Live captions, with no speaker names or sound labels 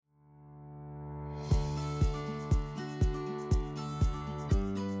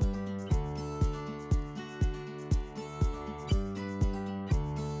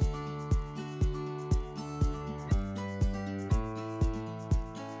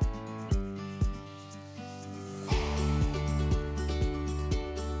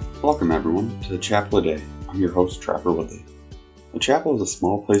Welcome everyone to the Chapel a Day. I'm your host, Trapper Woodley. The chapel is a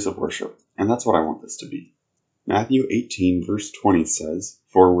small place of worship, and that's what I want this to be. Matthew 18 verse 20 says,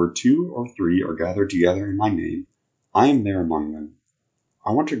 "For where 2 or 3 are gathered together in my name, I am there among them."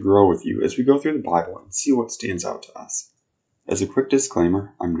 I want to grow with you as we go through the Bible and see what stands out to us. As a quick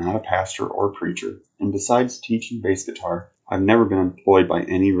disclaimer, I'm not a pastor or preacher, and besides teaching bass guitar, I've never been employed by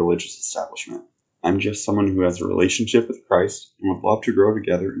any religious establishment. I'm just someone who has a relationship with Christ and would love to grow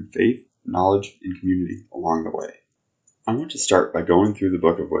together in faith, knowledge, and community along the way. I want to start by going through the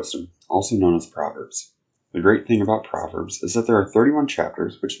Book of Wisdom, also known as Proverbs. The great thing about Proverbs is that there are 31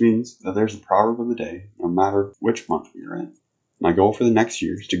 chapters, which means that there's a proverb of the day, no matter which month we are in. My goal for the next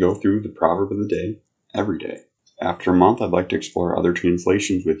year is to go through the proverb of the day every day. After a month, I'd like to explore other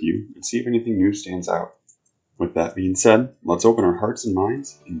translations with you and see if anything new stands out. With that being said, let's open our hearts and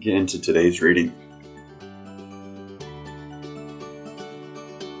minds and get into today's reading.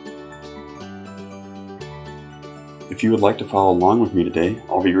 If you would like to follow along with me today,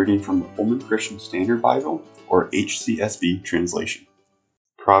 I'll be reading from the Pullman Christian Standard Bible or HCSB translation.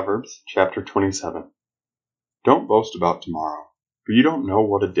 Proverbs chapter 27. Don't boast about tomorrow, for you don't know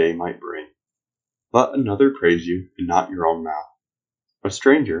what a day might bring. Let another praise you and not your own mouth, a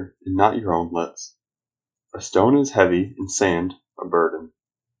stranger and not your own lips. A stone is heavy and sand a burden,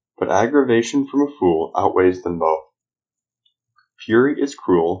 but aggravation from a fool outweighs them both. Fury is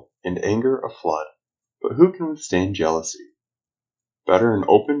cruel and anger a flood, but who can withstand jealousy? Better an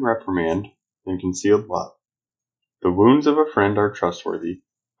open reprimand than concealed love. The wounds of a friend are trustworthy,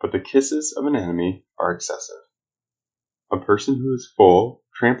 but the kisses of an enemy are excessive. A person who is full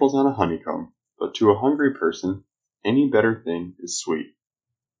tramples on a honeycomb, but to a hungry person any better thing is sweet.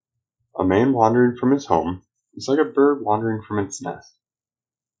 A man wandering from his home is like a bird wandering from its nest.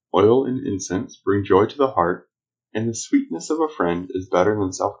 Oil and incense bring joy to the heart, and the sweetness of a friend is better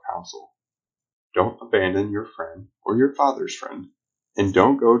than self-counsel. Don't abandon your friend or your father's friend, and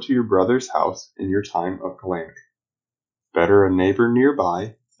don't go to your brother's house in your time of calamity. Better a neighbor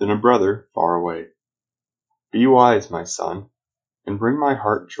nearby than a brother far away. Be wise, my son, and bring my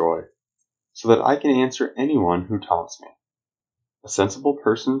heart joy, so that I can answer anyone who taunts me. A sensible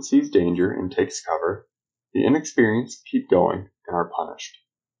person sees danger and takes cover. The inexperienced keep going and are punished.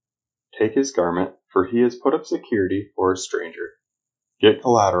 Take his garment, for he has put up security for a stranger. Get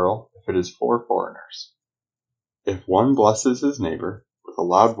collateral if it is for foreigners. If one blesses his neighbor with a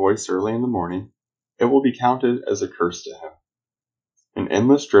loud voice early in the morning, it will be counted as a curse to him. An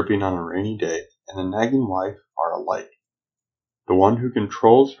endless dripping on a rainy day and a nagging wife are alike. The one who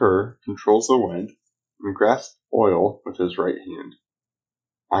controls her controls the wind and grasps oil with his right hand.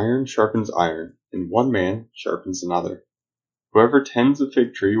 Iron sharpens iron, and one man sharpens another. Whoever tends a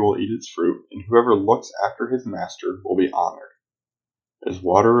fig tree will eat its fruit, and whoever looks after his master will be honored. As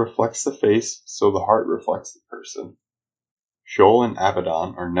water reflects the face, so the heart reflects the person. Sheol and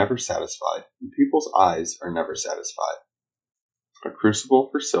Abaddon are never satisfied, and people's eyes are never satisfied. A crucible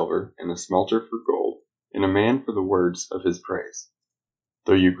for silver, and a smelter for gold, and a man for the words of his praise.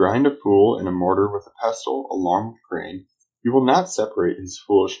 Though you grind a fool in a mortar with a pestle along with grain, you will not separate his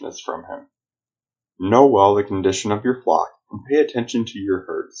foolishness from him. Know well the condition of your flock, and pay attention to your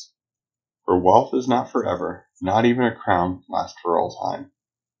herds. For wealth is not forever, not even a crown lasts for all time.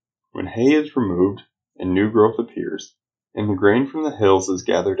 When hay is removed and new growth appears, and the grain from the hills is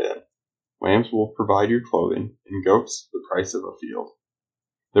gathered in, lambs will provide your clothing, and goats the price of a field.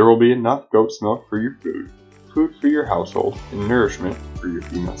 There will be enough goat's milk for your food for your household, and nourishment for your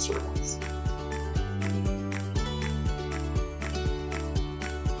female servants.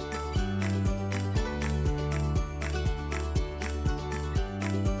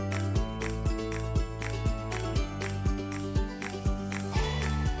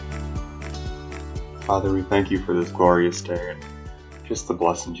 Father, we thank you for this glorious day and just the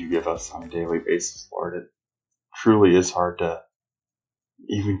blessings you give us on a daily basis, Lord. It truly is hard to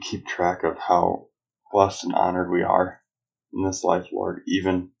even keep track of how blessed and honored we are in this life, Lord,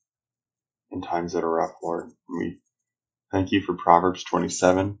 even in times that are rough, Lord. We thank you for Proverbs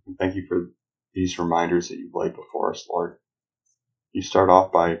 27, and thank you for these reminders that you've laid before us, Lord. You start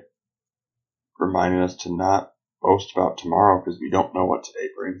off by reminding us to not boast about tomorrow because we don't know what today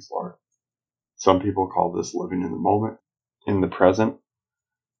brings, Lord. Some people call this living in the moment, in the present.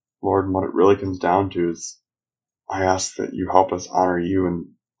 Lord, and what it really comes down to is I ask that you help us honor you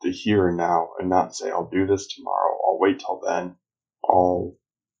in the here and now and not say, I'll do this tomorrow, I'll wait till then, I'll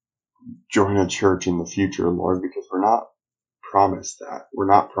join a church in the future, Lord, because we're not promised that. We're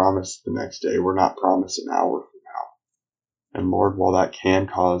not promised the next day. We're not promised an hour from now. And Lord, while that can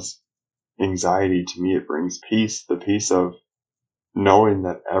cause anxiety, to me it brings peace, the peace of knowing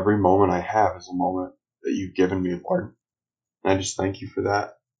that every moment I have is a moment that you've given me, Lord. And I just thank you for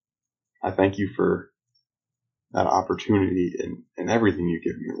that. I thank you for that opportunity in everything you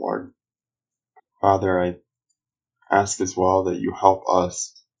give me, Lord. Father, I ask as well that you help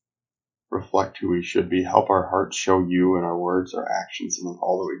us reflect who we should be. Help our hearts show you in our words, our actions, and in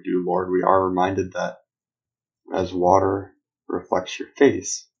all that we do, Lord. We are reminded that as water reflects your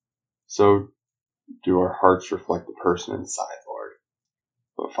face, so do our hearts reflect the person inside, Lord.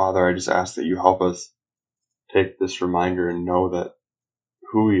 But Father, I just ask that you help us take this reminder and know that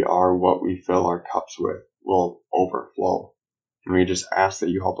who we are, what we fill our cups with, will overflow. And we just ask that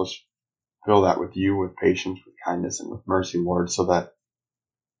you help us fill that with you, with patience, with kindness, and with mercy, Lord, so that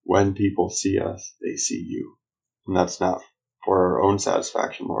when people see us, they see you. And that's not for our own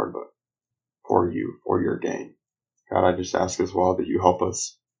satisfaction, Lord, but for you, for your gain. God, I just ask as well that you help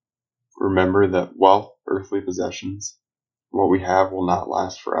us remember that wealth, earthly possessions, what we have will not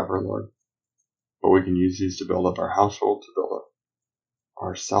last forever, Lord. But we can use these to build up our household, to build up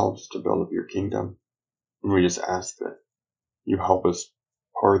ourselves, to build up your kingdom. And we just ask that you help us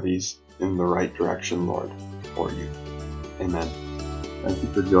pour these in the right direction, Lord, for you. Amen. Thank you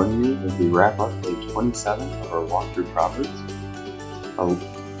for joining me as we wrap up day 27 of our walk through Proverbs. I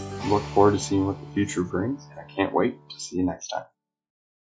look forward to seeing what the future brings, and I can't wait to see you next time.